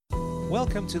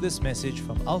Welcome to this message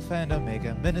from Alpha and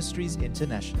Omega Ministries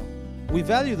International. We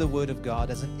value the Word of God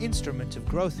as an instrument of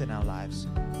growth in our lives,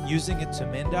 using it to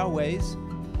mend our ways,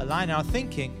 align our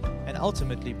thinking, and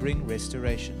ultimately bring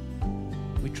restoration.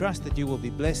 We trust that you will be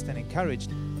blessed and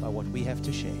encouraged by what we have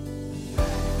to share.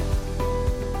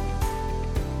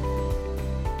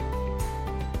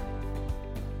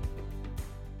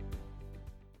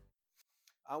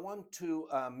 I want to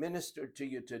minister to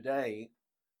you today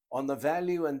on the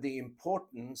value and the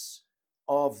importance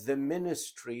of the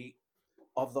ministry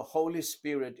of the Holy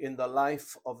Spirit in the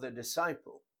life of the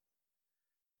disciple.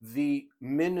 The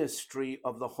ministry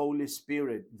of the Holy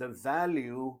Spirit, the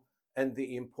value and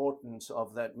the importance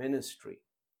of that ministry.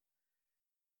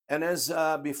 And as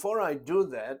before I do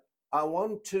that, I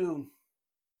want to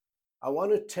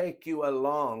take you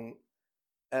along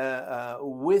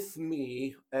with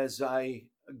me as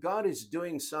God is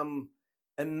doing some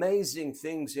amazing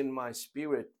things in my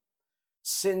spirit.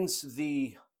 Since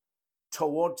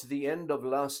towards the end of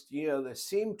last year, there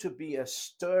seemed to be a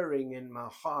stirring in my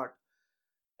heart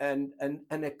and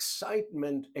an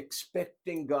excitement,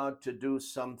 expecting God to do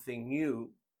something new.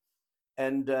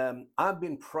 And I've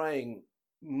been praying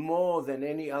more than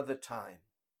any other time.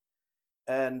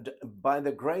 And by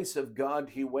the grace of God,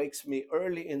 He wakes me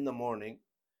early in the morning,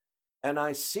 and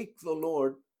I seek the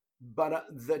Lord. But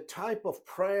the type of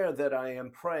prayer that I am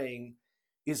praying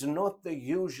is not the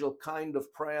usual kind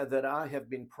of prayer that I have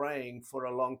been praying for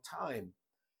a long time.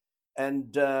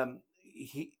 And the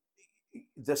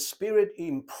Spirit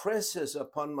impresses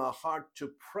upon my heart to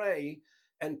pray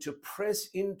and to press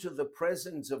into the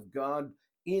presence of God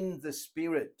in the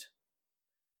Spirit.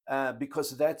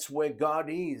 Because that's where God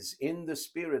is, in the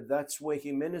Spirit. That's where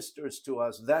He ministers to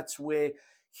us. That's where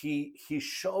He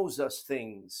shows us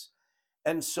things.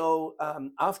 And so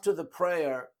after the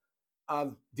prayer,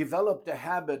 I've developed a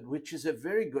habit, which is a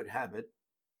very good habit.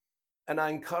 And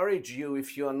I encourage you,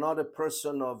 if you are not a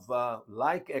person of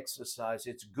like exercise,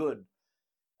 it's good.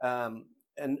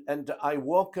 And I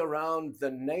walk around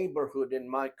the neighborhood in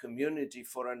my community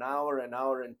for an hour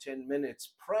and 10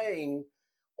 minutes, praying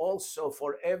also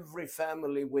for every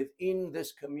family within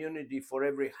this community, for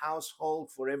every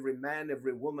household, for every man,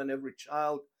 every woman, every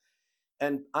child.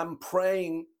 And I'm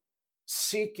praying,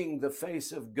 seeking the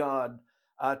face of God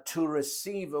to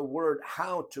receive a word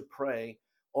how to pray,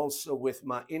 also with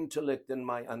my intellect and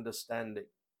my understanding.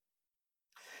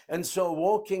 And so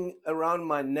walking around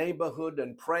my neighborhood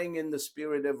and praying in the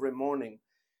Spirit every morning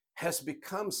has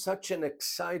become such an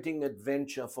exciting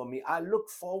adventure for me. I look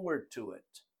forward to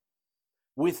it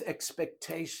with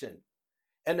expectation,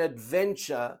 an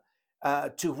adventure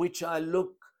to which I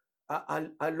look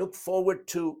forward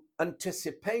to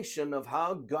anticipation of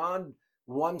how God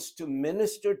wants to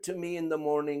minister to me in the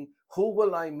morning. Who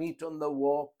will I meet on the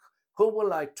walk? Who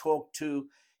will I talk to?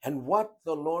 And what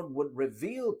the Lord would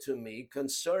reveal to me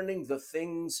concerning the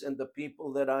things and the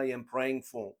people that I am praying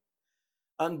for.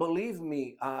 And believe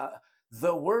me,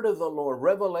 the word of the Lord,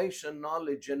 revelation,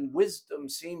 knowledge, and wisdom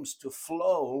seems to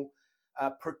flow,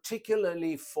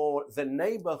 particularly for the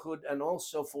neighborhood and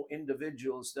also for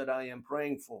individuals that I am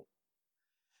praying for.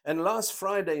 And last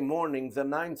Friday morning, the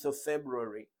 9th of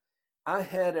February, I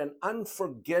had an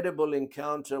unforgettable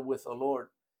encounter with the Lord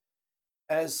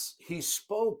as He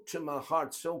spoke to my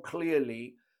heart so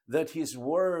clearly that His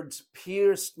words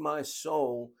pierced my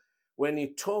soul when He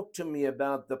talked to me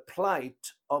about the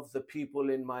plight of the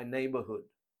people in my neighborhood.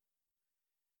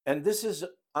 And this is,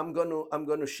 I'm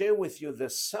going to share with you the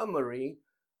summary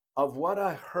of what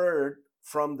I heard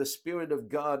from the Spirit of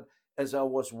God as I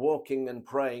was walking and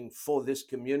praying for this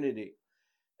community.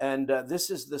 And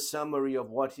this is the summary of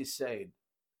what He said.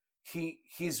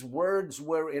 His words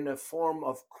were in a form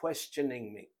of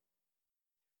questioning me.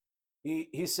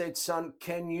 He said, "Son,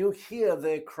 can you hear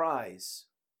their cries?"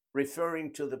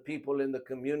 Referring to the people in the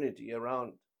community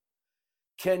around.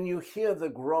 "Can you hear the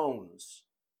groans?"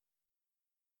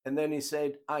 And then He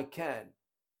said, "I can."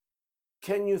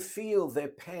 "Can you feel their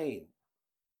pain?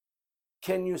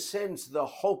 Can you sense the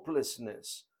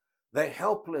hopelessness, the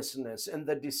helplessness, and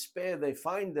the despair they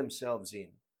find themselves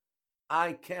in?"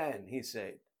 "I can," He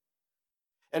said.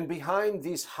 And behind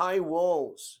these high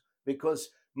walls, because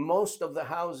most of the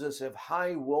houses have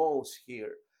high walls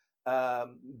here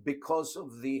because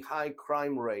of the high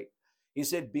crime rate, He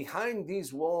said, behind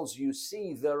these walls, you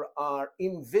see there are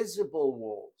invisible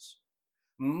walls,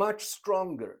 much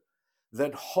stronger,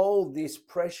 that hold these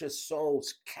precious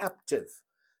souls captive,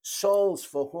 souls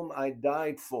for whom I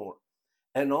died for.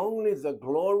 And only the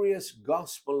glorious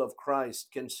gospel of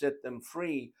Christ can set them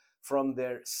free from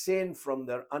their sin, from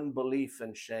their unbelief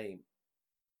and shame.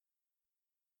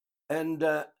 And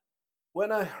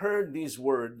When I heard these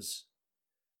words,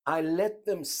 I let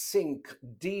them sink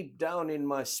deep down in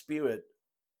my spirit.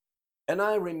 And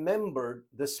I remembered,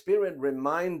 the Spirit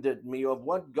reminded me of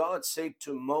what God said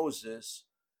to Moses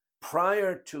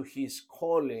prior to his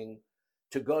calling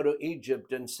to go to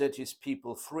Egypt and set his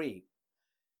people free.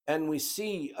 And we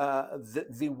see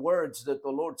the words that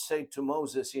the Lord said to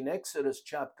Moses in Exodus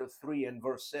chapter 3 and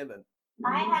verse 7.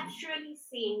 I have surely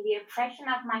seen the oppression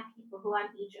of my people who are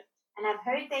in Egypt, and have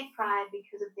heard their cry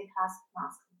because of their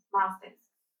taskmasters,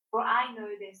 for I know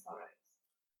their sorrows.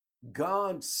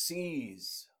 God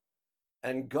sees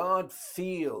and God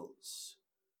feels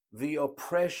the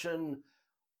oppression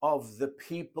of the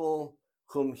people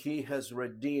whom he has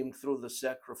redeemed through the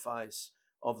sacrifice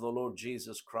of the Lord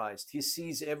Jesus Christ. He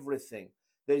sees everything.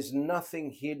 There's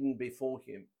nothing hidden before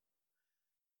him.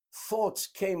 Thoughts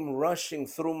came rushing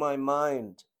through my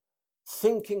mind,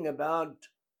 thinking about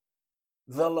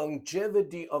the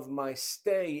longevity of my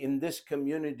stay in this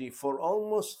community for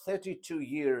almost 32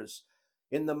 years.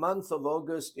 In the month of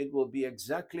August, it will be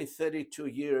exactly 32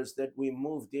 years that we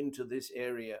moved into this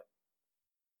area.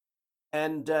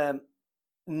 And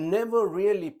never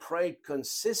really prayed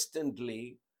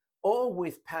consistently or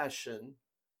with passion.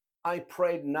 I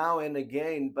prayed now and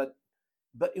again, but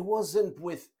it wasn't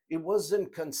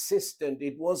consistent.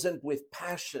 It wasn't with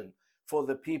passion for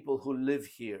the people who live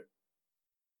here.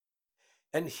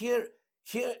 And here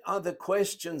are the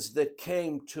questions that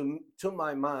came to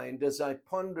my mind as I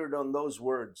pondered on those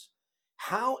words.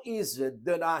 How is it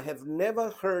that I have never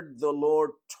heard the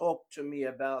Lord talk to me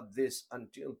about this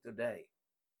until today?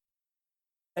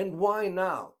 And why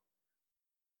now?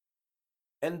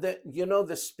 And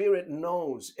the Spirit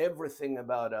knows everything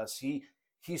about us.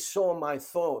 He saw my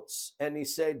thoughts and he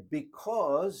said,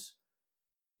 because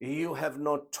you have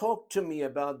not talked to me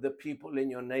about the people in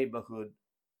your neighborhood,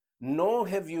 nor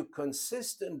have you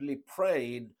consistently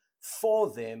prayed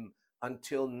for them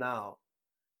until now.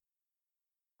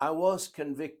 I was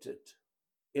convicted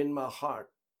in my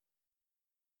heart,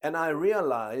 and I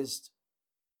realized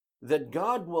that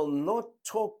God will not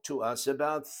talk to us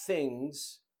about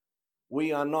things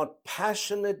we are not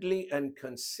passionately and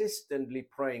consistently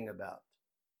praying about.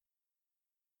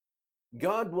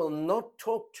 God will not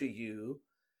talk to you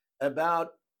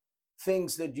about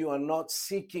things that you are not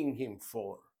seeking him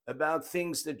for, about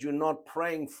things that you're not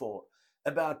praying for,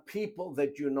 about people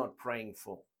that you're not praying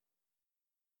for.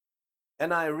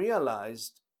 And I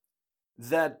realized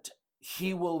that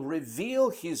he will reveal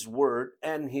his word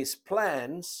and his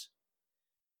plans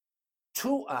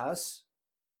to us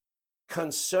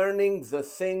concerning the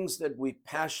things that we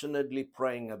passionately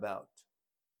praying about.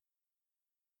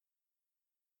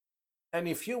 And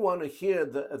if you want to hear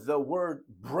the word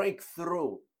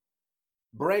breakthrough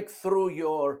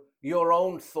your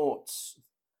own thoughts,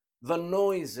 the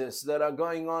noises that are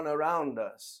going on around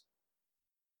us,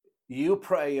 you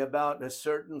pray about a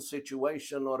certain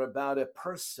situation or about a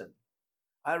person.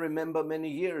 I remember many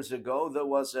years ago, there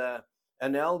was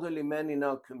an elderly man in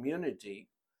our community,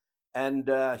 and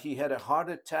he had a heart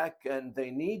attack, and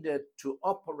they needed to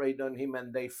operate on him,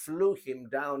 and they flew him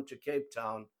down to Cape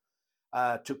Town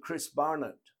to Chris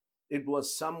Barnett. It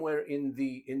was somewhere in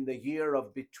the year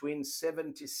of between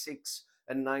 76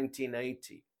 and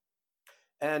 1980.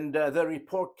 And the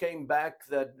report came back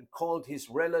that called his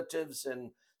relatives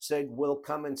and said, we'll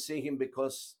come and see him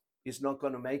because he's not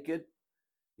going to make it.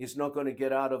 He's not going to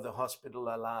get out of the hospital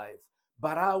alive.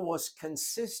 But I was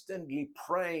consistently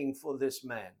praying for this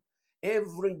man.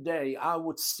 Every day I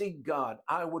would seek God.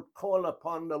 I would call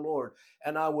upon the Lord,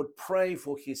 and I would pray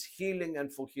for his healing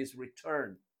and for his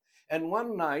return. And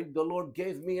one night the Lord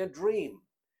gave me a dream.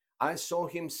 I saw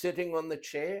him sitting on the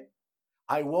chair.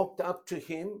 I walked up to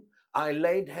him. I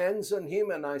laid hands on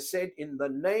him and I said, in the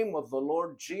name of the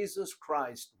Lord Jesus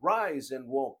Christ, rise and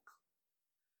walk.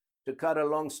 To cut a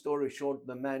long story short,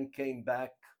 the man came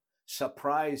back,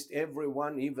 surprised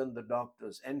everyone, even the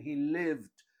doctors, and he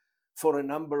lived for a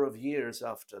number of years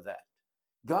after that.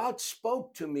 God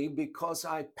spoke to me because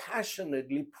I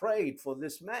passionately prayed for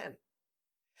this man.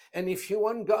 And if you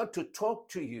want God to talk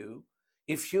to you,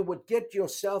 if you would get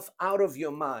yourself out of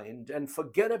your mind and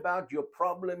forget about your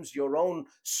problems, your own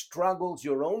struggles,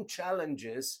 your own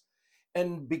challenges,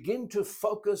 and begin to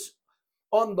focus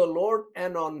on the Lord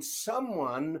and on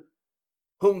someone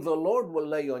whom the Lord will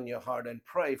lay on your heart, and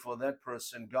pray for that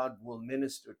person, God will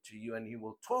minister to you and he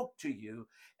will talk to you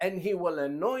and he will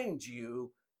anoint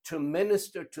you to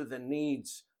minister to the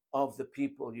needs of the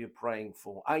people you're praying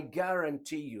for. I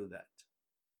guarantee you that.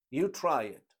 You try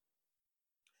it.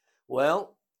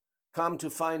 Well, come to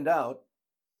find out,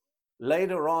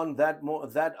 later on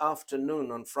that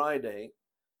afternoon on Friday,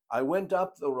 I went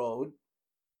up the road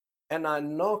and I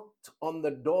knocked on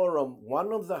the door of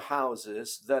one of the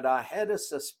houses that I had a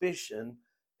suspicion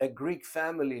a Greek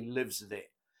family lives there.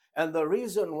 And the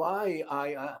reason why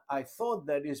I thought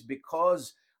that is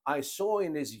because I saw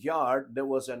in his yard there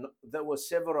were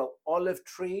several olive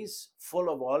trees full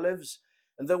of olives,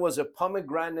 and there was a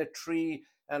pomegranate tree,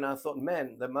 and I thought,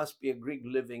 man, there must be a Greek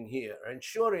living here. And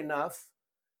sure enough,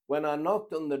 when I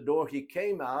knocked on the door, he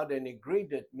came out and he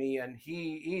greeted me, and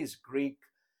he is Greek.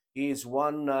 He's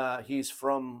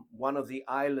from one of the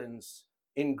islands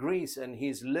in Greece, and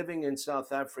he's living in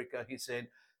South Africa, he said,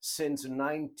 since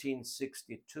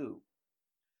 1962.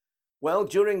 Well,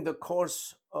 during the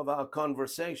course of our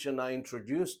conversation, I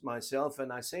introduced myself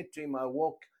and I said to him, I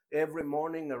walk every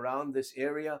morning around this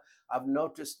area. I've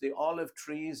noticed the olive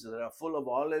trees that are full of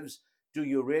olives. Do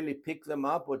you really pick them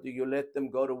up or do you let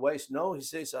them go to waste? No, he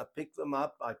says, I pick them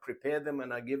up, I prepare them,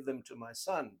 and I give them to my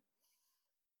son.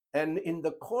 And in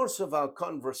the course of our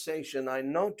conversation, I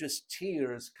noticed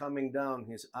tears coming down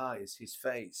his eyes, his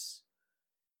face.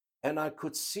 And I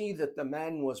could see that the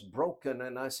man was broken.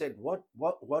 And I said,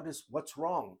 what's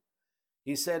wrong?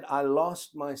 He said, I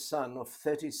lost my son of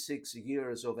 36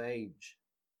 years of age.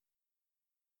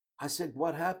 I said,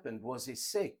 what happened? Was he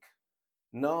sick?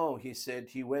 No, he said,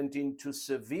 he went into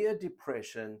severe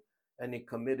depression and he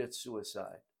committed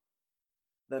suicide.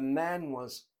 The man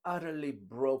was utterly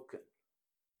broken.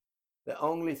 The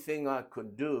only thing I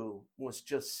could do was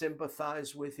just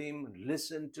sympathize with him,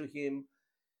 listen to him.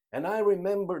 And I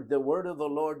remembered the word of the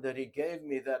Lord that he gave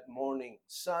me that morning.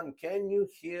 Son, can you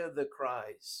hear the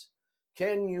cries?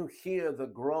 Can you hear the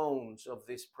groans of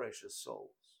these precious souls?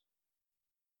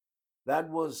 That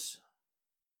was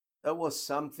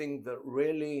something that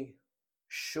really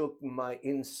shook my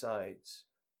insides,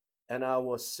 and I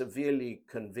was severely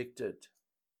convicted.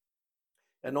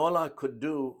 And all I could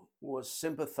do was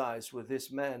sympathize with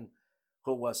this man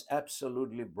who was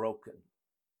absolutely broken.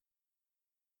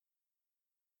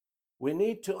 We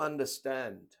need to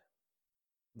understand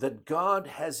that God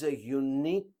has a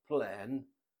unique plan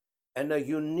and a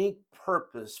unique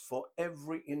purpose for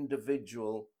every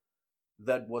individual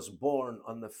that was born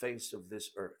on the face of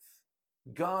this earth.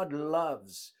 God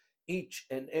loves each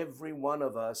and every one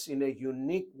of us in a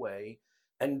unique way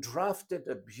and drafted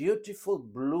a beautiful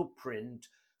blueprint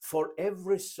for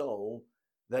every soul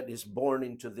that is born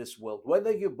into this world,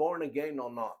 whether you're born again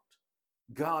or not.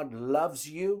 God loves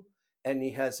you and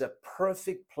he has a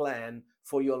perfect plan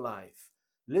for your life.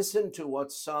 Listen to what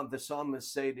the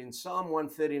psalmist said in Psalm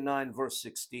 139, verse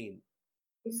 16.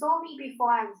 You saw me before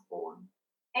I was born.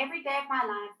 Every day of my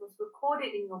life was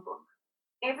recorded in your book.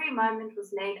 Every moment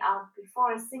was laid out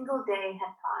before a single day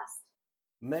had passed.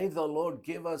 May the Lord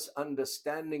give us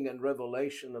understanding and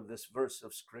revelation of this verse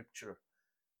of scripture.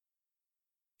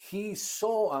 He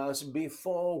saw us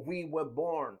before we were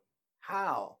born.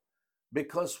 How?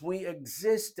 Because we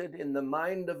existed in the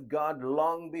mind of God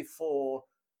long before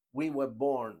we were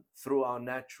born through our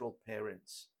natural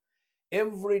parents.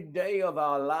 Every day of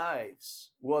our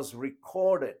lives was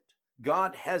recorded.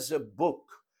 God has a book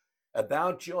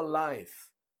about your life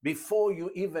before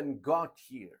you even got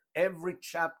here. Every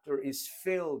chapter is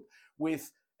filled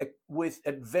with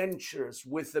adventures,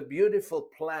 with a beautiful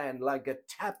plan, like a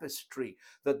tapestry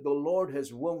that the Lord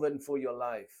has woven for your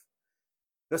life.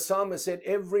 The psalmist said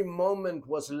every moment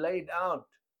was laid out,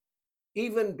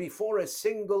 even before a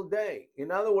single day. In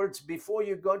other words, before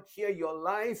you got here, your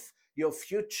life, your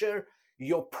future,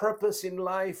 your purpose in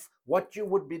life, what you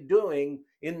would be doing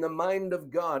in the mind of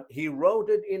God, he wrote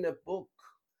it in a book.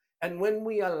 And when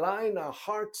we align our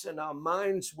hearts and our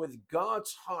minds with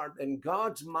God's heart and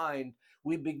God's mind,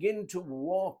 we begin to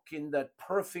walk in that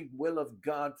perfect will of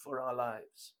God for our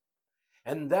lives.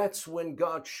 And that's when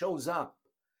God shows up.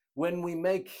 When we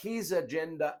make his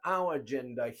agenda our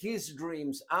agenda, his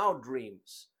dreams our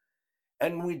dreams,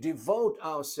 and we devote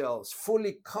ourselves,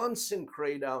 fully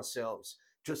consecrate ourselves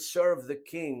to serve the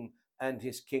King and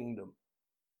his kingdom.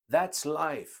 That's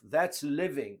life. That's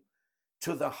living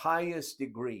to the highest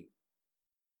degree.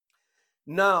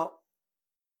 Now,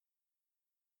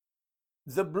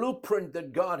 the blueprint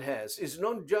that God has is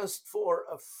not just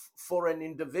for an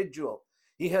individual.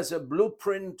 He has a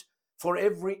blueprint for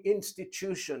every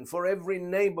institution, for every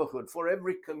neighborhood, for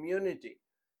every community,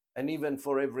 and even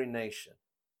for every nation.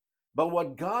 But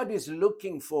what God is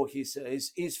looking for, he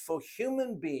says, is for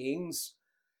human beings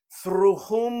through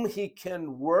whom he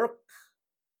can work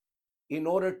in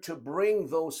order to bring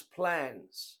those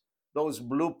plans, those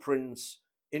blueprints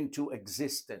into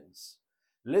existence.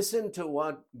 Listen to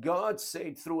what God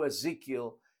said through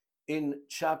Ezekiel in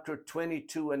chapter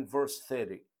 22 and verse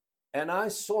 30. And I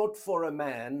sought for a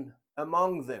man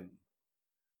among them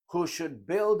who should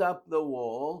build up the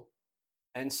wall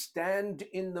and stand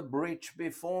in the breach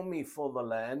before me for the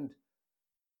land,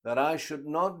 that I should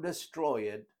not destroy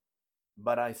it,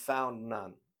 but I found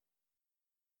none.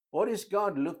 What is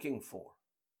God looking for?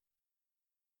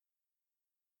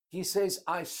 He says,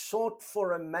 I sought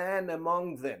for a man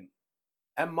among them,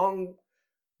 among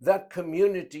that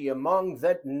community, among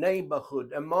that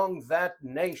neighborhood, among that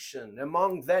nation,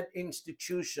 among that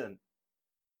institution.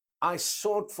 I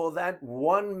sought for that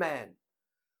one man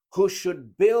who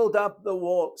should build up the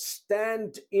wall,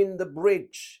 stand in the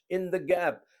breach, in the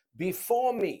gap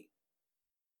before me.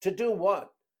 To do what?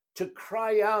 To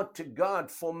cry out to God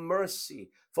for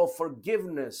mercy, for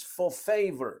forgiveness, for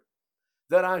favor,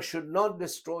 that I should not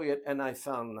destroy it, and I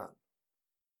found none.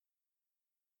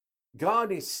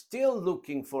 God is still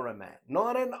looking for a man,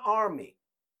 not an army,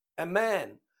 a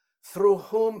man through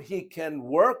whom he can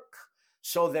work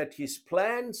so that his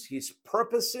plans, his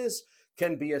purposes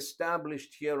can be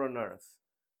established here on earth.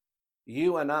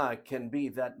 You and I can be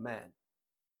that man.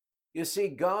 You see,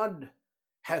 God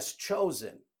has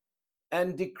chosen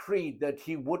and decreed that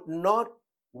he would not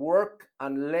work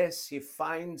unless he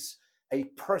finds a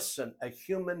person, a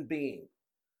human being,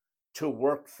 to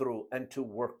work through and to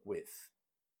work with.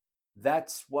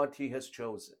 That's what he has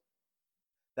chosen.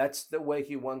 That's the way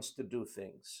he wants to do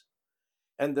things.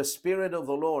 And the Spirit of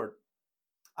the Lord,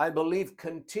 I believe,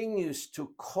 continues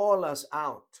to call us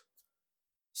out,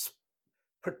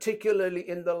 particularly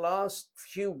in the last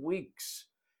few weeks.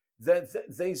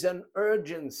 There's an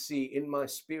urgency in my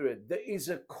spirit. There is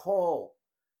a call.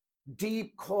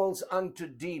 Deep calls unto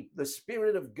deep. The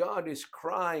Spirit of God is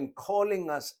crying, calling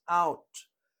us out.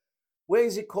 Where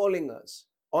is he calling us?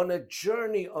 On a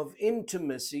journey of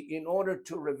intimacy in order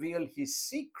to reveal his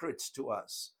secrets to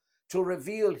us, to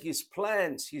reveal his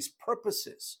plans, his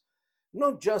purposes,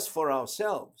 not just for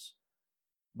ourselves,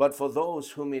 but for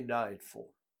those whom he died for.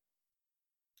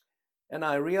 And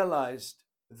I realized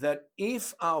that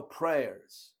if our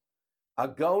prayers are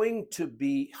going to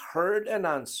be heard and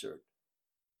answered,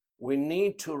 we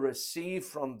need to receive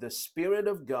from the Spirit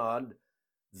of God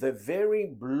the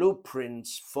very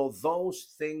blueprints for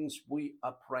those things we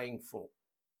are praying for.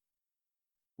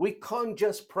 We can't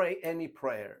just pray any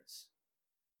prayers.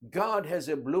 God has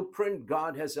a blueprint,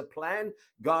 God has a plan,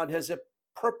 God has a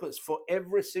purpose for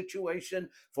every situation,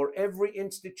 for every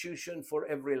institution, for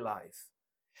every life.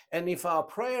 And if our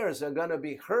prayers are going to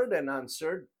be heard and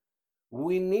answered,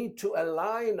 we need to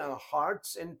align our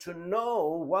hearts and to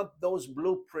know what those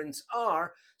blueprints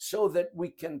are so that we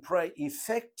can pray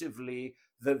effectively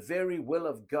the very will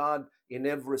of God in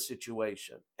every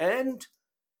situation. And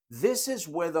this is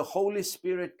where the Holy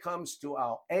Spirit comes to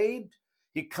our aid.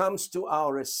 He comes to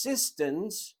our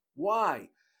assistance. Why?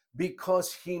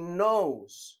 Because he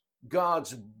knows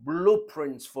God's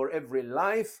blueprints for every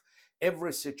life,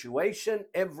 every situation,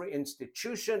 every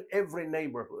institution, every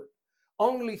neighborhood.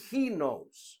 Only he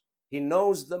knows. He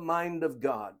knows the mind of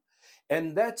God.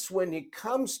 And that's when he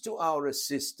comes to our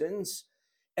assistance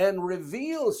and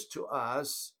reveals to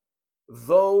us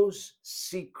those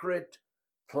secret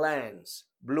plans,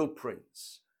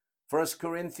 blueprints. 1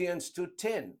 Corinthians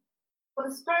 2:10. For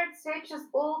the Spirit searches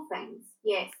all things,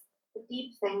 yes, the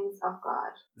deep things of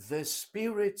God. The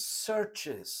Spirit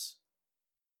searches.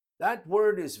 That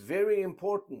word is very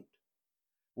important.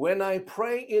 When I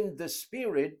pray in the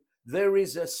Spirit, there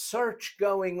is a search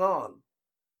going on.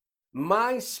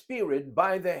 My spirit,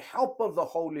 by the help of the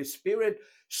Holy Spirit,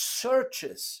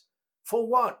 searches for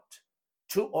what?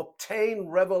 To obtain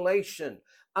revelation,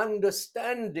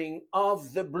 understanding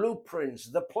of the blueprints,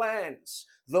 the plans,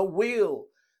 the will,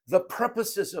 the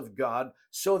purposes of God,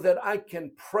 so that I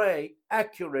can pray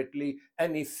accurately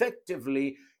and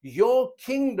effectively. Your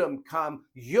kingdom come,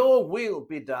 your will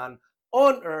be done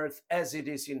on earth as it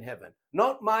is in heaven.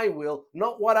 Not my will,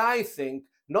 not what I think,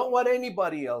 not what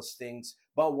anybody else thinks,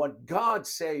 but what God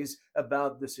says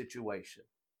about the situation.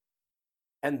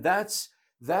 And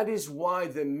that is why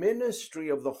the ministry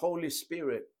of the Holy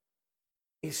Spirit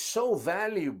is so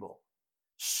valuable,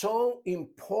 so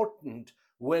important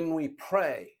when we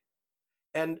pray.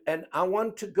 And I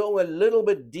want to go a little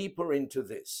bit deeper into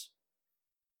this.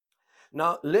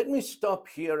 Now, let me stop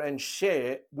here and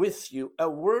share with you a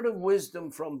word of wisdom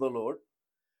from the Lord.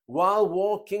 While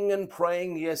walking and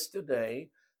praying yesterday,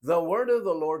 the word of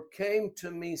the Lord came to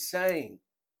me saying,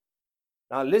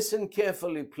 now listen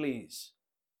carefully, please.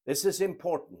 This is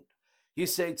important. He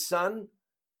said, son,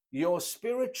 your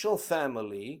spiritual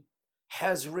family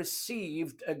has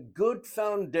received a good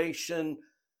foundation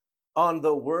on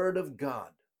the word of God.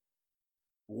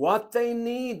 What they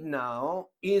need now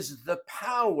is the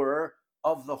power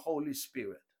of the Holy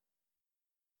Spirit.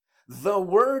 The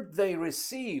word they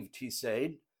received, he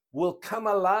said, will come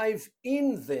alive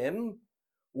in them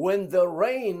when the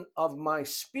rain of my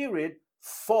Spirit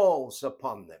falls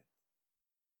upon them.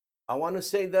 I want to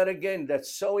say that again.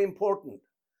 That's so important.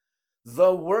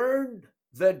 The word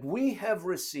that we have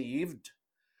received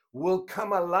will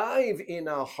come alive in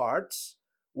our hearts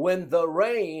when the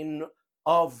rain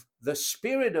of the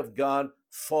Spirit of God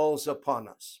falls upon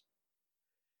us.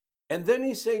 And then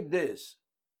he said this,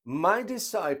 my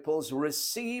disciples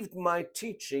received my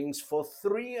teachings for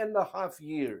 3.5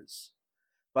 years,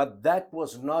 but that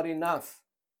was not enough.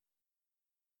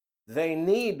 They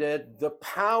needed the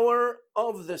power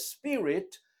of the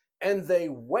Spirit, and they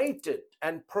waited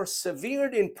and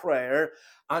persevered in prayer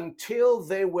until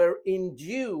they were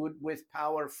endued with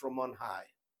power from on high.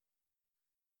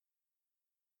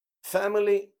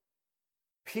 Family,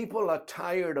 people are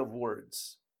tired of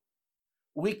words.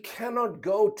 We cannot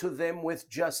go to them with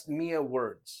just mere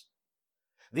words.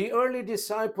 The early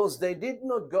disciples, they did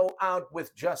not go out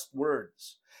with just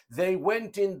words. They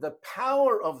went in the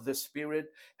power of the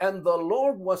Spirit, and the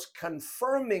Lord was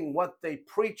confirming what they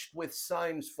preached with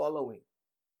signs following.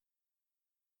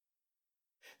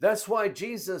 That's why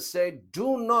Jesus said,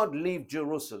 do not leave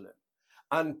Jerusalem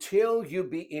until you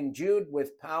be endued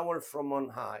with power from on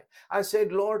high. I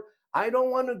said, Lord, I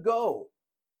don't want to go.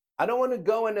 I don't want to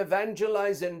go and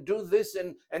evangelize and do this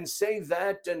and say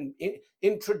that and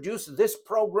introduce this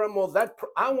program or that.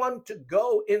 I want to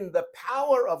go in the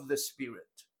power of the Spirit.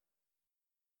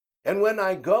 And when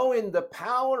I go in the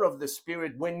power of the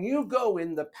Spirit, when you go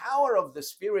in the power of the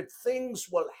Spirit, things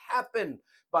will happen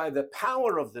by the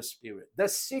power of the Spirit. The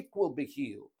sick will be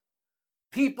healed.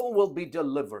 People will be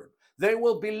delivered. They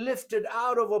will be lifted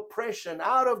out of oppression,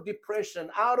 out of depression,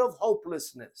 out of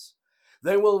hopelessness.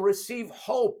 They will receive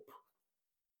hope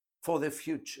for the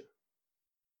future.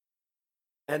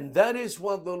 And that is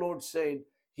what the Lord said.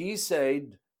 He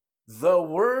said, the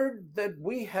word that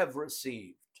we have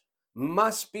received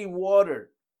must be watered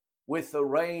with the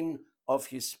rain of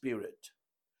his Spirit.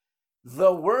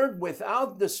 The word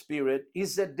without the Spirit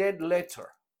is a dead letter.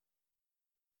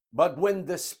 But when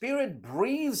the Spirit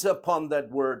breathes upon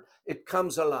that word, it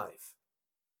comes alive.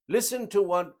 Listen to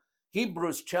what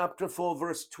Hebrews chapter 4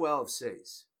 verse 12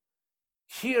 says.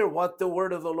 Hear what the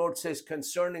word of the Lord says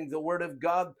concerning the word of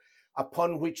God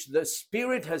upon which the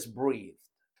Spirit has breathed.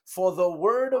 For the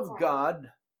word of God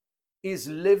is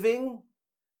living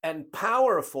and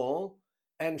powerful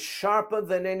and sharper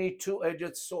than any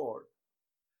two-edged sword,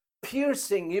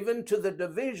 piercing even to the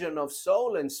division of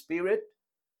soul and spirit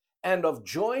and of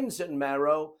joints and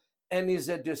marrow, and is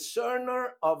a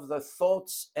discerner of the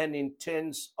thoughts and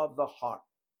intents of the heart.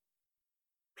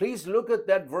 Please look at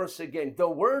that verse again. The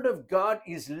word of God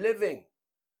is living.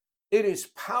 It is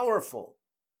powerful.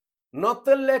 Not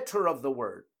the letter of the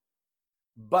word,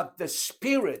 but the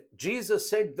Spirit. Jesus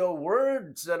said, the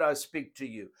words that I speak to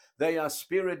you, they are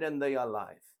spirit and they are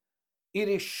life. It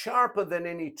is sharper than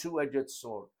any two-edged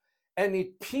sword, and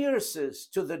it pierces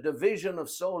to the division of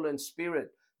soul and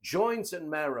spirit, joints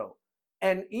and marrow,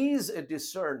 and is a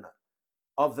discerner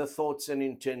of the thoughts and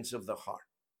intents of the heart.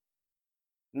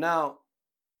 Now,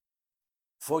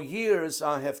 for years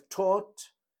I have taught,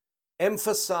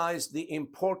 emphasized the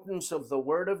importance of the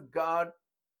Word of God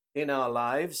in our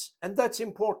lives, and that's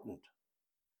important.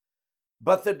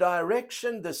 But the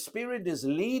direction the Spirit is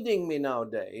leading me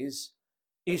nowadays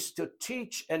is to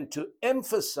teach and to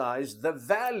emphasize the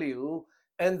value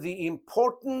and the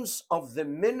importance of the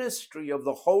ministry of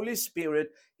the Holy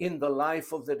Spirit in the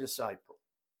life of the disciple.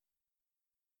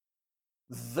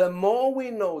 The more we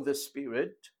know the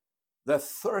Spirit, the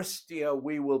thirstier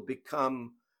we will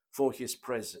become for his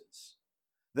presence.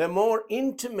 The more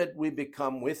intimate we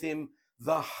become with him,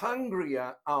 the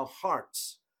hungrier our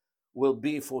hearts will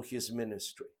be for his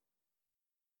ministry.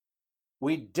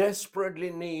 We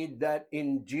desperately need that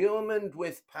endowment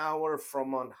with power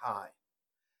from on high,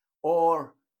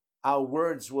 or our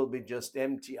words will be just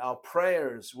empty. Our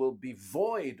prayers will be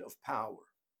void of power.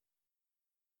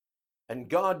 And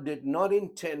God did not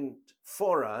intend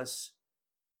for us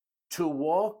to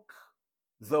walk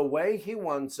the way he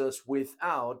wants us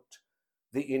without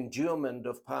the endowment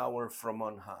of power from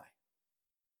on high.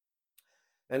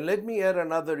 And let me add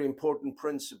another important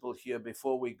principle here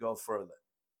before we go further.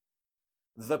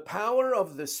 The power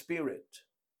of the Spirit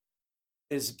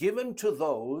is given to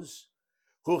those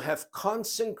who have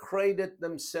consecrated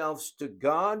themselves to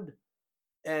God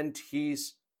and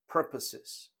his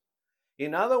purposes.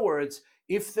 In other words,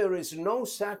 if there is no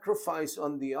sacrifice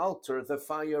on the altar, the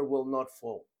fire will not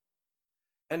fall.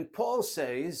 And Paul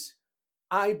says,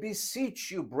 I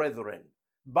beseech you, brethren,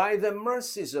 by the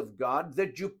mercies of God,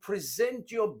 that you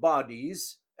present your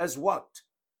bodies as what?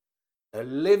 A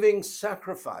living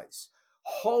sacrifice,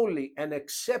 holy and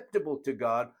acceptable to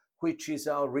God, which is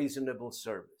our reasonable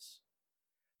service.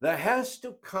 There has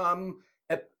to come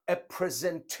a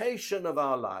presentation of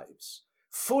our lives,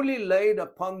 fully laid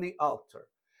upon the altar,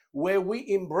 where we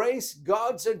embrace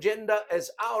God's agenda as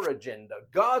our agenda,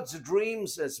 God's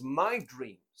dreams as my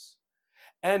dreams,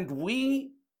 and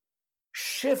we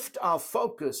shift our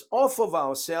focus off of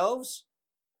ourselves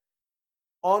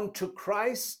onto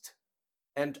Christ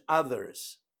and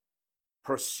others,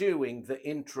 pursuing the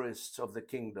interests of the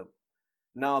kingdom.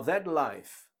 Now that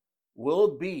life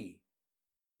will be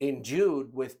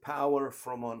endued with power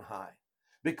from on high,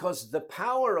 because the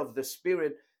power of the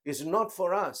Spirit is not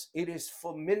for us, it is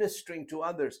for ministering to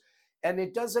others. And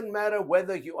it doesn't matter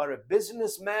whether you are a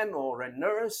businessman or a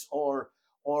nurse or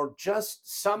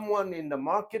just someone in the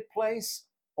marketplace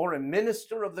or a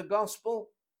minister of the gospel.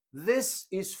 This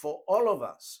is for all of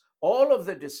us, all of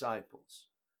the disciples.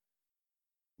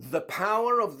 The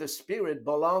power of the Spirit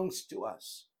belongs to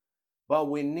us,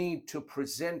 but we need to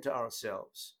present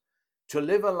ourselves to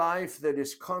live a life that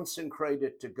is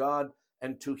consecrated to God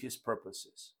and to His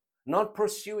purposes. Not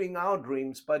pursuing our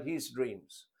dreams, but His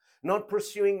dreams. Not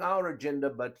pursuing our agenda,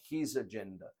 but His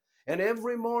agenda. And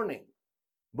every morning,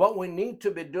 what we need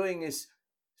to be doing is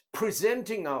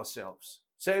presenting ourselves.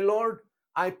 Say, Lord,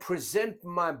 I present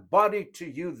my body to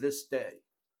you this day,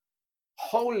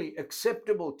 wholly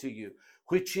acceptable to you,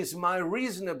 which is my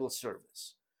reasonable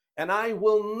service. And I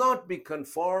will not be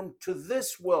conformed to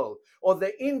this world or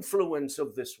the influence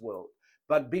of this world,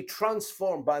 but be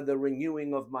transformed by the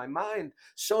renewing of my mind,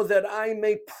 so that I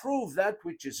may prove that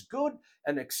which is good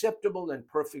and acceptable and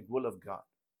perfect will of God.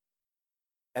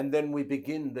 And then we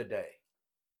begin the day.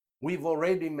 We've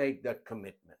already made that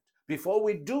commitment. Before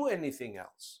we do anything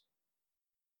else,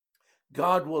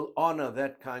 God will honor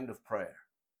that kind of prayer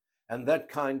and that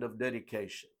kind of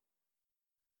dedication.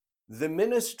 The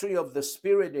ministry of the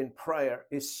Spirit in prayer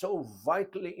is so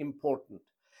vitally important.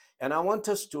 And I want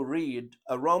us to read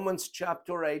Romans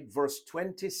chapter 8, verse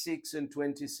 26 and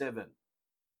 27.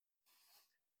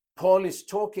 Paul is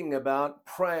talking about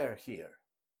prayer here.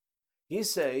 He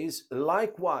says,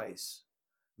 likewise,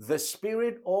 the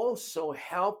Spirit also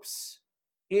helps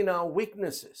in our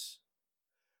weaknesses.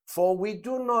 For we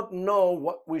do not know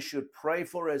what we should pray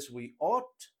for as we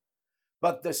ought,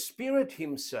 but the Spirit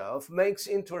Himself makes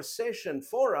intercession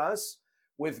for us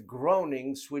with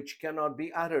groanings which cannot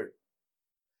be uttered.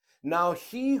 Now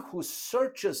He who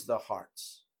searches the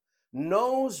hearts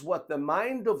knows what the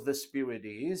mind of the Spirit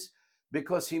is,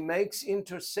 because He makes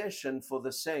intercession for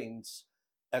the saints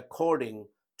according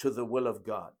to the will of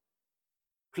God.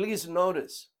 Please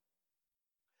notice,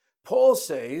 Paul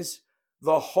says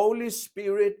the Holy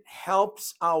Spirit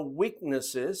helps our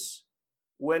weaknesses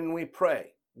when we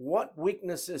pray. What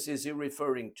weaknesses is he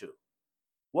referring to?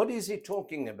 What is he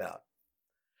talking about?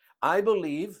 I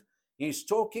believe he's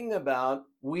talking about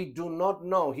we do not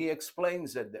know. He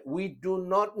explains it, that we do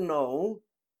not know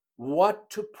what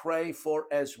to pray for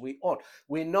as we ought.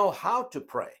 We know how to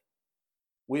pray.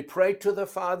 We pray to the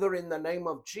Father in the name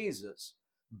of Jesus,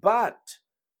 but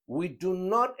we do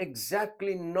not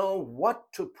exactly know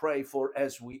what to pray for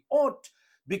as we ought,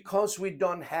 because we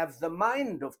don't have the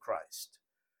mind of Christ.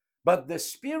 But the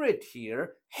Spirit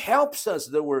here helps us,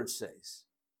 the word says.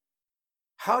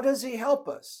 How does He help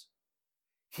us?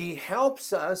 He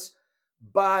helps us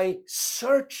by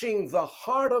searching the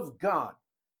heart of God.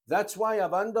 That's why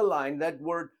I've underlined that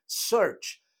word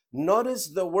search. Notice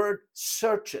the word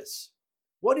searches.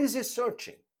 What is He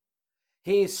searching?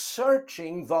 He's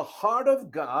searching the heart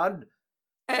of God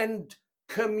and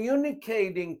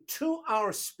communicating to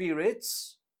our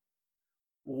spirits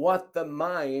what the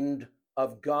mind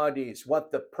of God is,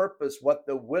 what the purpose, what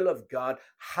the will of God,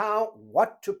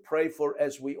 what to pray for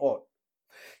as we ought.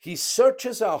 He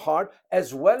searches our heart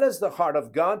as well as the heart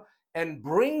of God and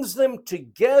brings them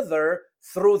together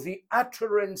through the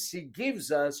utterance He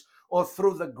gives us, or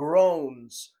through the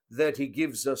groans that He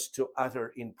gives us to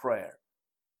utter in prayer.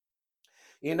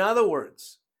 In other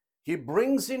words, He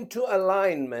brings into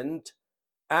alignment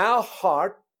our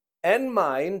heart and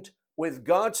mind with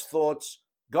God's thoughts,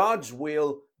 God's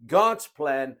will, God's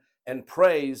plan, and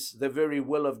praise the very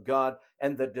will of God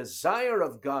and the desire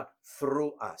of God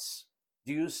through us.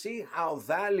 Do you see how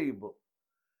valuable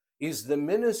is the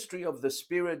ministry of the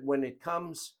Spirit when it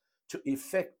comes to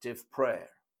effective prayer?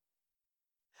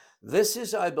 This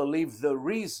is, I believe, the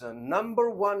reason, number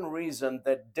one reason,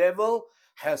 that devil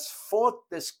has fought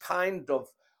this kind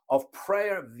of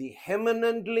prayer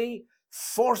vehemently,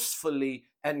 forcefully,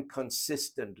 and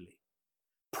consistently.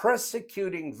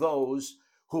 persecuting those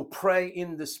who pray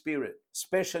in the Spirit,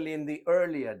 especially in the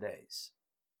earlier days.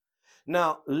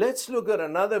 Now, let's look at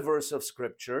another verse of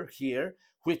Scripture here,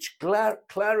 which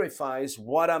clarifies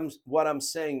what I'm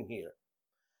saying here.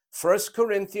 1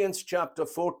 Corinthians chapter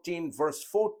 14, verse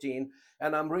 14,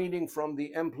 and I'm reading from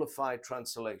the Amplified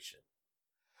Translation.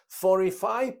 For if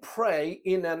I pray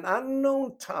in an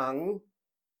unknown tongue,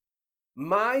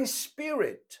 my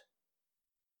spirit,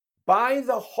 by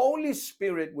the Holy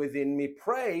Spirit within me,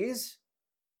 prays,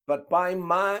 but by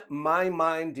my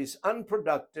mind is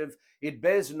unproductive, it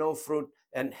bears no fruit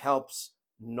and helps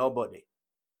nobody.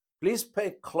 Please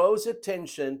pay close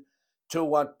attention to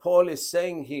what Paul is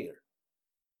saying here.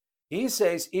 He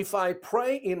says, if I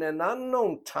pray in an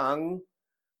unknown tongue,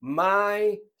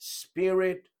 my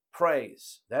spirit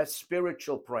prays. That's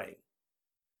spiritual praying.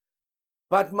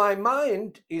 But my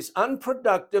mind is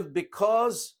unproductive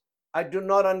because I do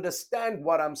not understand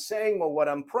what I'm saying or what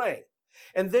I'm praying.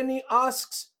 And then he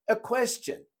asks a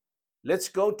question. Let's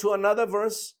go to another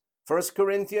verse, 1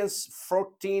 Corinthians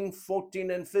 14,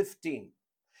 14 and 15.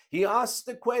 He asks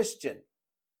the question,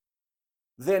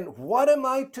 then what am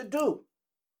I to do?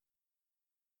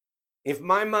 If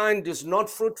my mind is not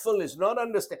fruitful, is not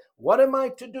understand, what am I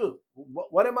to do?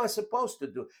 What am I supposed to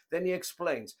do? Then he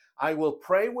explains, I will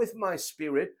pray with my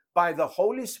spirit by the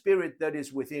Holy Spirit that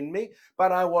is within me,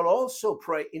 but I will also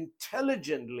pray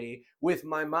intelligently with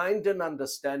my mind and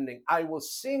understanding. I will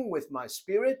sing with my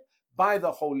spirit by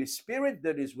the Holy Spirit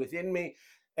that is within me,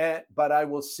 but I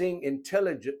will sing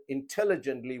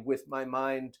intelligently with my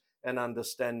mind and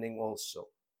understanding also.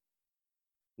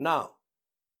 Now,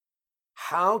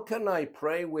 how can I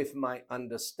pray with my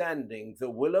understanding the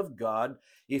will of God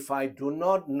if I do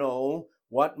not know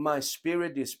what my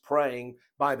spirit is praying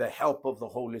by the help of the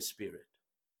Holy Spirit?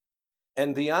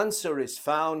 And the answer is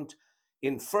found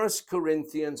in 1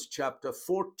 Corinthians chapter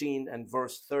 14 and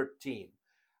verse 13.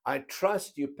 I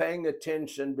trust you paying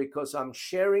attention because I'm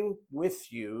sharing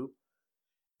with you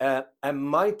a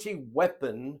mighty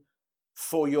weapon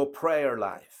for your prayer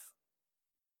life.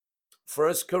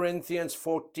 1 Corinthians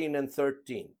 14 and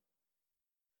 13.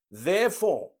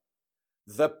 Therefore,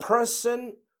 the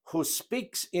person who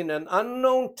speaks in an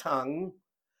unknown tongue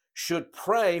should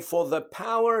pray for the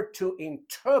power to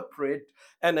interpret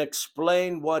and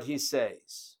explain what he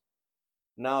says.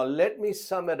 Now, let me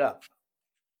sum it up.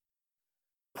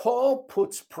 Paul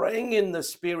puts praying in the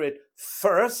Spirit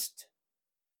first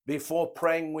before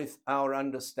praying with our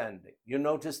understanding. You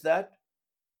notice that?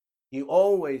 He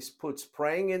always puts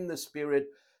praying in the Spirit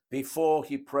before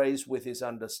he prays with his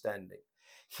understanding.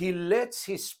 He lets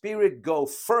his spirit go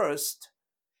first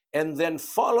and then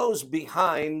follows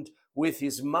behind with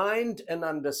his mind and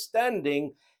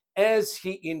understanding as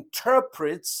he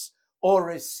interprets or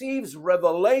receives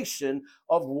revelation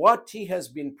of what he has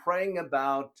been praying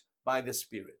about by the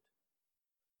Spirit.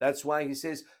 That's why he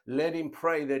says, let him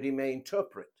pray that he may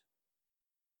interpret.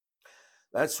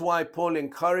 That's why Paul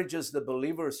encourages the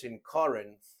believers in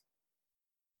Corinth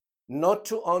not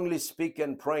to only speak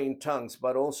and pray in tongues,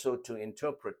 but also to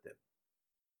interpret them.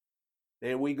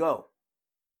 There we go.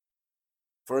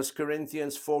 1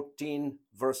 Corinthians 14,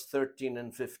 verse 13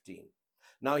 and 15.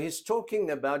 Now he's talking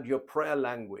about your prayer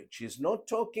language. He's not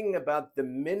talking about the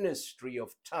ministry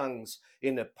of tongues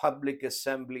in a public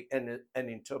assembly and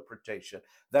interpretation.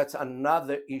 That's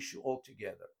another issue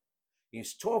altogether.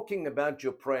 He's talking about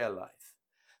your prayer life.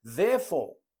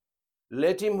 Therefore,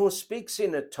 let him who speaks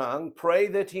in a tongue pray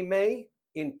that he may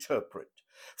interpret.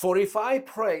 For if I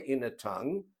pray in a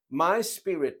tongue, my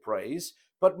spirit prays,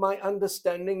 but my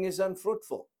understanding is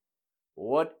unfruitful.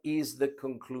 What is the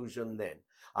conclusion then?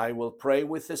 I will pray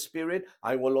with the Spirit.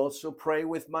 I will also pray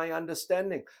with my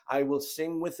understanding. I will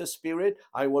sing with the Spirit.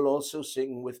 I will also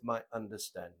sing with my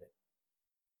understanding.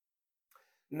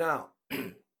 Now,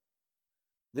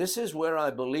 this is where I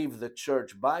believe the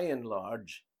church, by and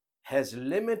large, has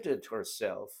limited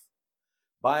herself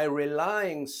by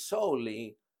relying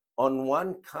solely on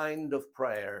one kind of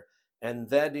prayer, and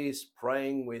that is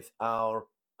praying with our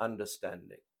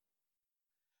understanding.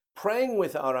 Praying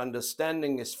with our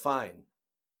understanding is fine,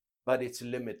 but it's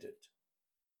limited.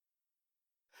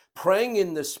 Praying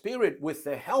in the Spirit with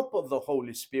the help of the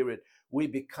Holy Spirit, we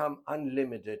become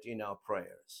unlimited in our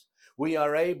prayers. We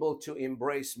are able to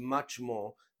embrace much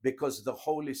more because the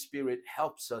Holy Spirit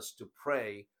helps us to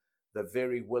pray the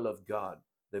very will of God,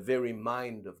 the very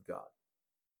mind of God.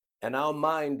 And our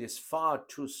mind is far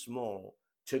too small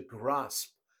to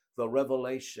grasp the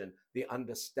revelation, the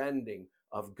understanding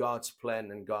of God's plan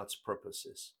and God's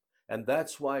purposes. And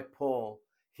that's why Paul,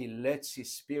 he lets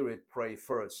his spirit pray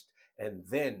first, and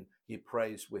then he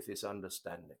prays with his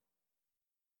understanding.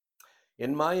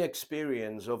 In my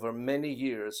experience over many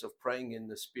years of praying in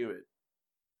the Spirit,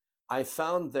 I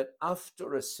found that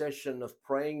after a session of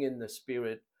praying in the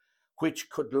Spirit,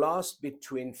 which could last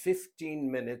between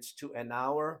 15 minutes to an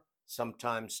hour,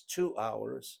 sometimes 2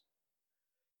 hours,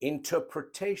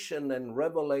 interpretation and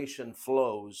revelation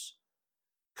flows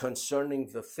concerning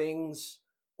the things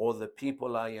or the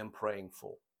people I am praying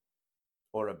for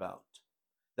or about.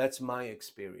 That's my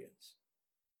experience.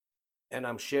 And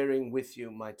I'm sharing with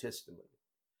you my testimony.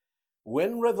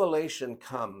 When revelation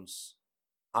comes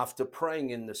after praying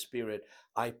in the Spirit,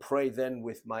 I pray then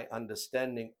with my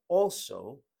understanding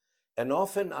also. And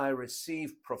often I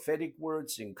receive prophetic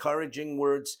words, encouraging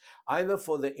words, either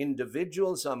for the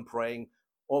individuals I'm praying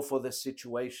or for the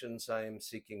situations I am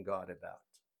seeking God about.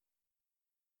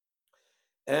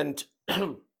 And,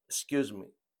 excuse me,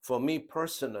 for me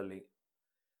personally,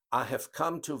 I have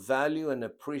come to value and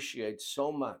appreciate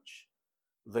so much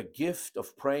the gift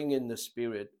of praying in the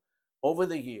Spirit over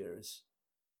the years,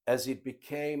 as it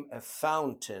became a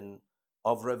fountain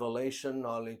of revelation,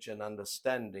 knowledge, and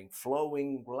understanding,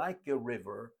 flowing like a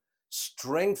river,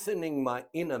 strengthening my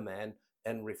inner man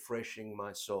and refreshing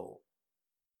my soul.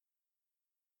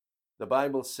 The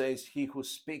Bible says, he who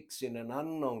speaks in an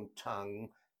unknown tongue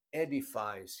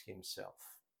edifies himself.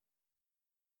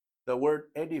 The word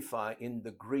edify in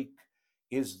the Greek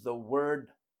is the word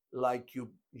like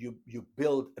you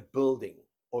build a building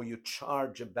or you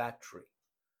charge a battery.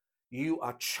 You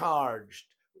are charged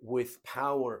with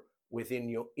power within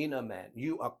your inner man.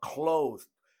 You are clothed.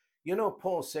 You know,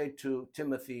 Paul said to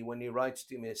Timothy when he writes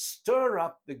to him, stir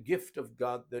up the gift of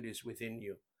God that is within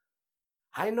you.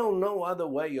 I know no other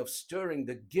way of stirring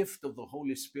the gift of the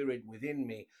Holy Spirit within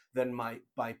me than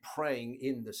by praying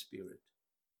in the Spirit.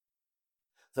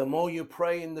 The more you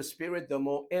pray in the Spirit, the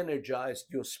more energized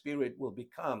your spirit will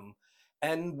become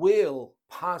and will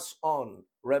pass on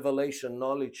revelation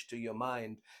knowledge to your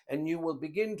mind, and you will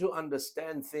begin to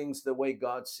understand things the way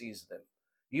God sees them.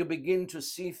 You begin to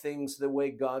see things the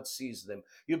way God sees them.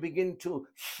 You begin to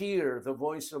hear the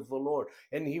voice of the Lord,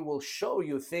 and he will show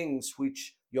you things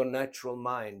which your natural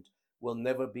mind will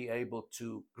never be able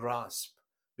to grasp,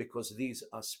 because these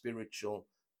are spiritual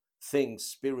things,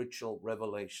 spiritual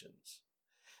revelations.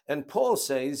 And Paul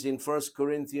says in 1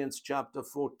 Corinthians chapter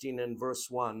 14 and verse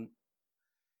 1,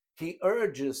 he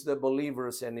urges the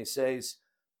believers and he says,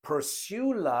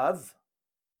 pursue love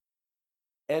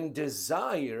and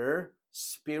desire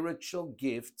spiritual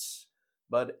gifts,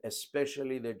 but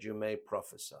especially that you may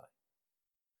prophesy.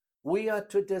 We are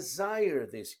to desire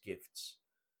these gifts.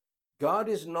 God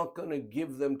is not going to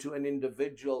give them to an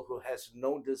individual who has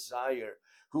no desire,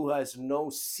 who has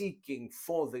no seeking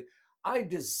for the. I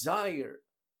desire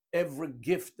every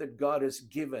gift that God has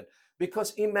given,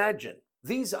 because imagine,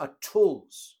 these are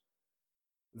tools.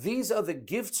 These are the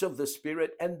gifts of the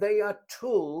Spirit, and they are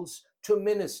tools to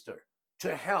minister,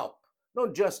 to help,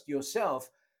 not just yourself,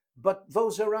 but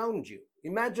those around you.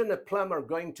 Imagine a plumber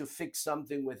going to fix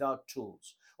something without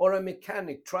tools, or a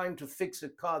mechanic trying to fix a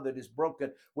car that is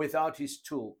broken without his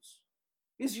tools.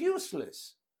 It's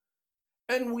useless.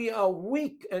 And we are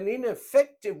weak and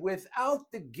ineffective without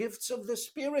the gifts of the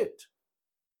Spirit.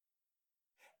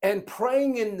 And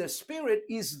praying in the Spirit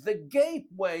is the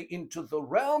gateway into the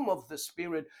realm of the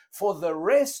Spirit for the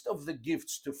rest of the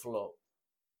gifts to flow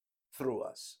through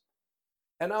us.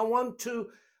 And I want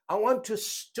to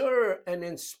stir and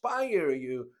inspire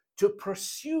you to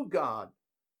pursue God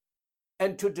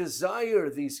and to desire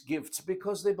these gifts,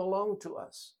 because they belong to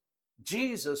us.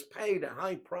 Jesus paid a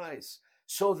high price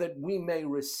so that we may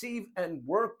receive and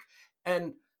work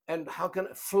and how can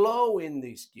it flow in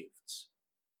these gifts.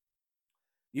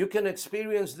 You can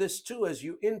experience this too as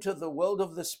you enter the world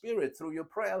of the Spirit through your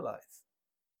prayer life.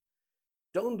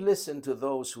 Don't listen to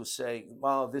those who say,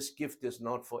 wow, this gift is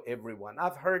not for everyone.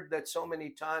 I've heard that so many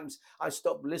times, I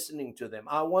stopped listening to them.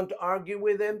 I want to argue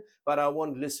with them, but I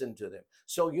won't listen to them.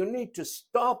 So you need to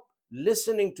stop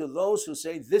listening to those who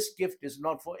say this gift is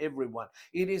not for everyone.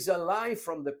 It is a lie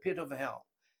from the pit of hell.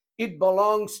 It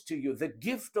belongs to you. The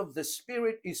gift of the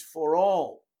Spirit is for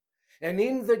all. And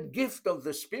in the gift of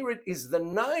the Spirit is the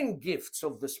 9 gifts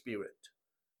of the Spirit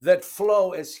that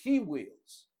flow as he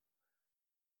wills.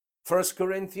 1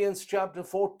 Corinthians chapter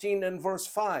 14 and verse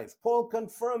 5, Paul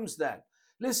confirms that.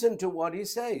 Listen to what he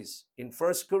says in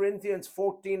 1 Corinthians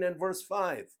 14 and verse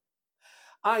 5.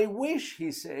 I wish,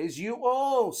 he says, you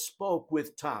all spoke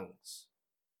with tongues.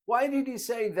 Why did he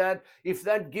say that if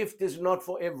that gift is not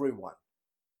for everyone?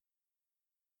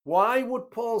 Why would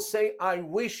Paul say, I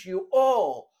wish you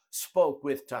all spoke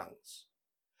with tongues?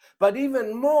 But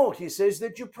even more, he says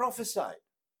that you prophesied.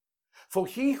 For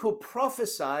he who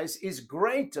prophesies is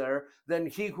greater than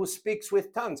he who speaks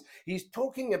with tongues. He's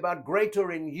talking about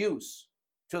greater in use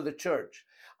to the church,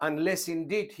 unless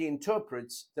indeed he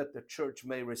interprets that the church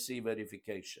may receive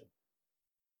edification.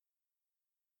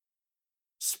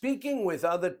 Speaking with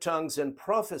other tongues and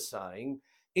prophesying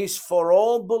is for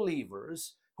all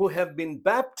believers who have been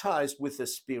baptized with the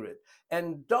Spirit.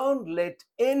 And don't let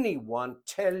anyone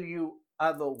tell you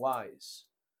otherwise,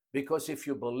 because if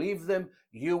you believe them,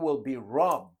 you will be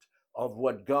robbed of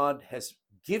what God has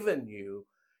given you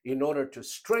in order to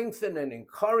strengthen and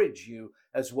encourage you,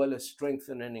 as well as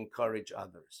strengthen and encourage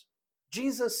others.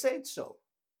 Jesus said so.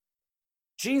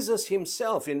 Jesus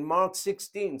himself in Mark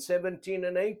 16, 17,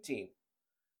 and 18.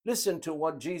 Listen to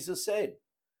what Jesus said.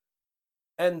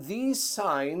 And these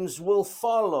signs will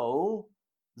follow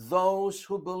those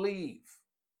who believe.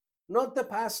 Not the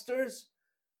pastors,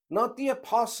 not the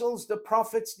apostles, the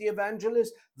prophets, the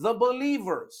evangelists, the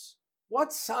believers.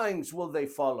 What signs will they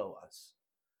follow us?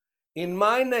 In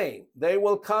my name, they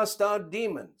will cast out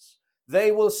demons.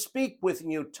 They will speak with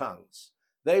new tongues.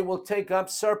 They will take up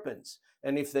serpents.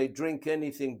 And if they drink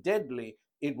anything deadly,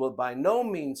 it will by no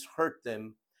means hurt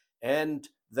them. And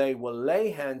they will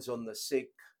lay hands on the sick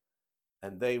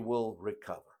and they will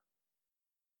recover.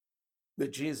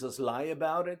 Did Jesus lie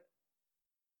about it?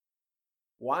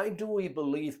 Why do we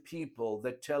believe people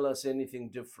that tell us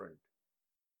anything different?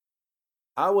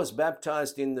 I was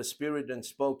baptized in the Spirit and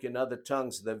spoke in other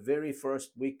tongues the very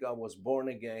first week I was born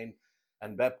again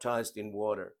and baptized in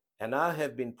water. And I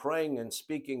have been praying and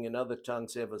speaking in other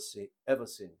tongues ever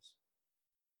since.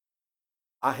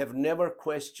 I have never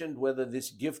questioned whether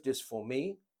this gift is for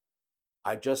me.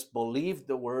 I just believed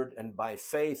the word, and by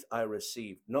faith I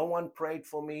received. No one prayed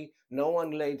for me. No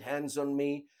one laid hands on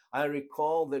me. I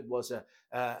recall that was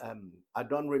I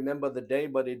don't remember the day,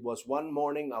 but it was one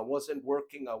morning. I wasn't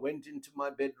working. I went into my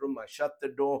bedroom. I shut the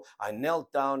door. I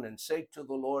knelt down and said to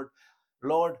the Lord,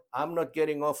 Lord, I'm not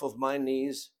getting off of my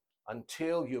knees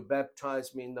until you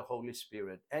baptize me in the Holy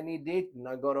Spirit. And he did, and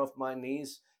I got off my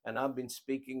knees, and I've been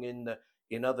speaking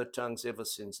in other tongues ever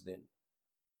since then.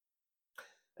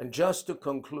 And just to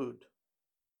conclude,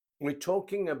 we're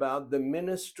talking about the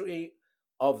ministry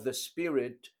of the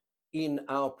Spirit in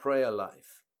our prayer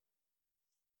life.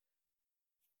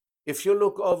 If you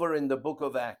look over in the book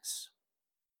of Acts,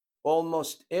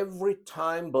 almost every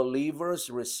time believers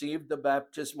received the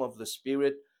baptism of the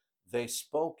Spirit, they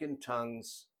spoke in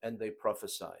tongues and they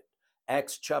prophesied.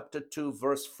 Acts chapter 2,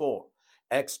 verse 4.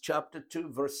 Acts chapter 2,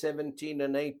 verse 17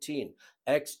 and 18.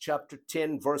 Acts chapter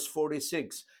 10, verse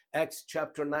 46. Acts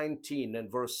chapter 19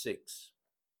 and verse 6.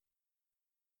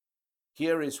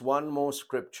 Here is one more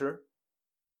scripture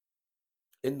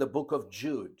in the book of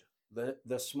Jude,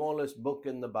 the smallest book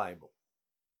in the Bible.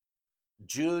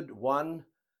 Jude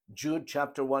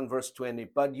chapter 1, verse 20.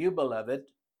 But you, beloved,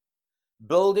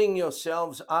 building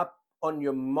yourselves up on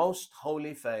your most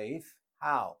holy faith,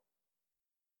 how?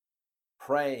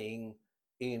 Praying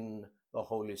in the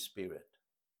Holy Spirit.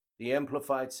 The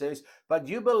Amplified says, but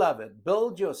you, beloved,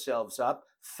 build yourselves up,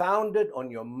 founded on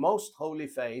your most holy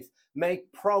faith,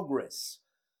 make progress,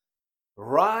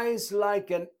 rise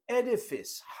like an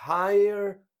edifice,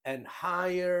 higher and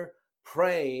higher,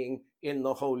 praying in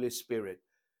the Holy Spirit.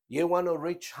 You want to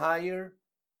reach higher?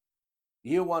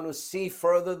 You want to see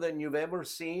further than you've ever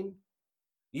seen?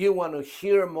 You want to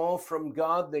hear more from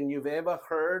God than you've ever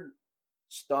heard?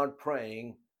 Start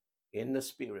praying in the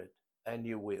Spirit, and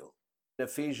you will.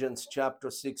 Ephesians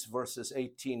chapter 6, verses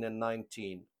 18 and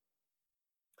 19.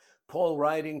 Paul,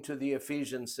 writing to the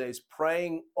Ephesians, says,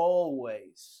 praying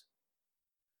always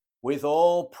with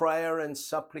all prayer and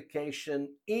supplication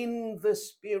in the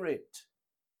Spirit,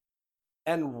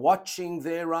 and watching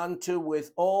thereunto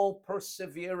with all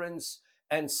perseverance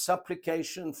and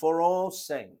supplication for all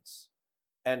saints,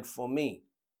 and for me,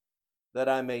 that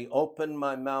I may open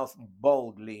my mouth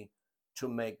boldly to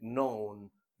make known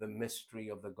the mystery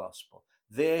of the gospel.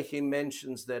 There he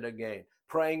mentions that again,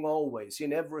 praying always,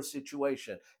 in every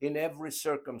situation, in every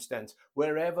circumstance,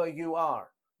 wherever you are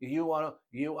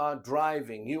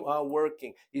driving, you are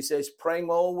working. He says, praying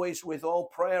always with all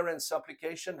prayer and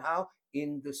supplication. How?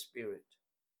 In the Spirit.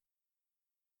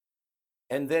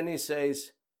 And then he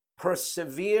says,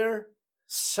 persevere,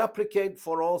 supplicate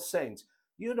for all saints.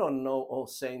 You don't know all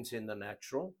saints in the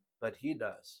natural, but he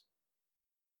does.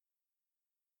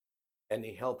 And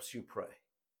he helps you pray.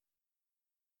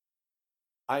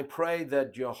 I pray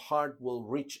that your heart will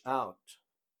reach out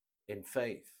in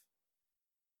faith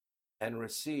and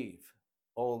receive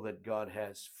all that God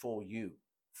has for you,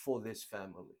 for this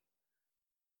family.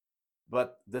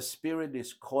 But the Spirit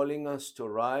is calling us to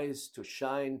rise, to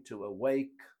shine, to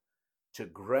awake, to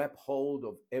grab hold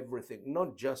of everything,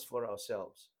 not just for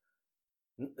ourselves.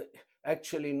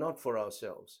 Actually, not for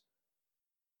ourselves,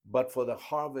 but for the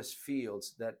harvest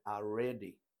fields that are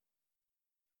ready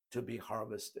to be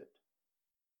harvested.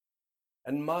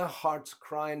 And my heart's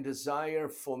cry and desire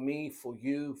for me, for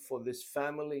you, for this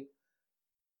family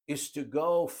is to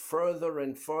go further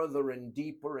and further and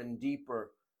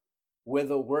deeper where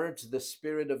the words the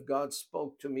Spirit of God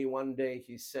spoke to me one day.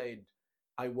 He said,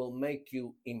 I will make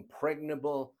you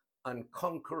impregnable,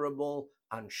 unconquerable,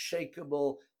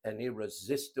 unshakable, and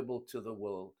irresistible to the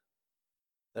world.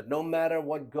 That no matter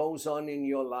what goes on in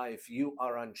your life, you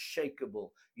are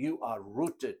unshakable, you are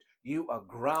rooted, you are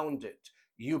grounded,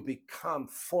 you become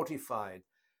fortified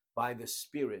by the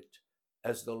Spirit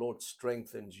as the Lord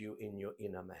strengthens you in your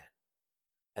inner man.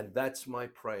 And that's my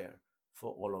prayer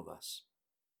for all of us.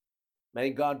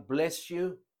 May God bless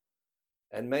you,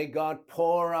 and may God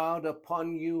pour out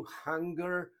upon you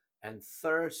hunger and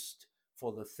thirst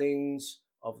for the things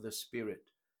of the Spirit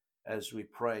as we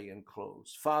pray and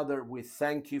close. Father, we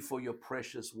thank you for your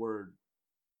precious word.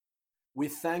 We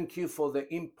thank you for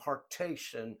the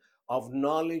impartation of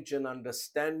knowledge and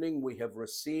understanding we have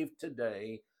received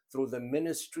today through the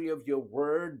ministry of your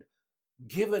word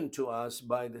given to us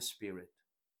by the Spirit.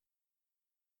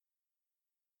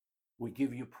 We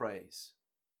give you praise.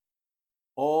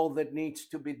 All that needs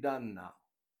to be done now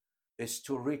is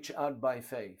to reach out by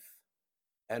faith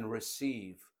and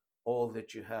receive all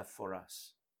that you have for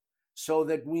us, so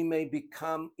that we may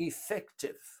become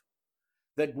effective,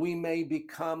 that we may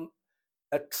become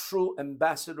a true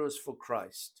ambassadors for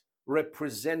Christ,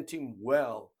 representing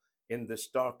well in this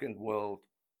darkened world.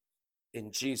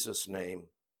 In Jesus' name,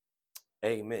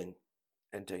 amen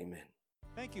and amen.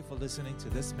 Thank you for listening to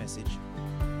this message.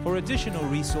 For additional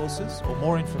resources or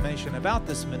more information about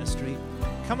this ministry,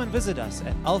 come and visit us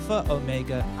at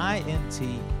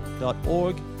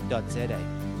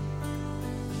alphaomegaint.org.za.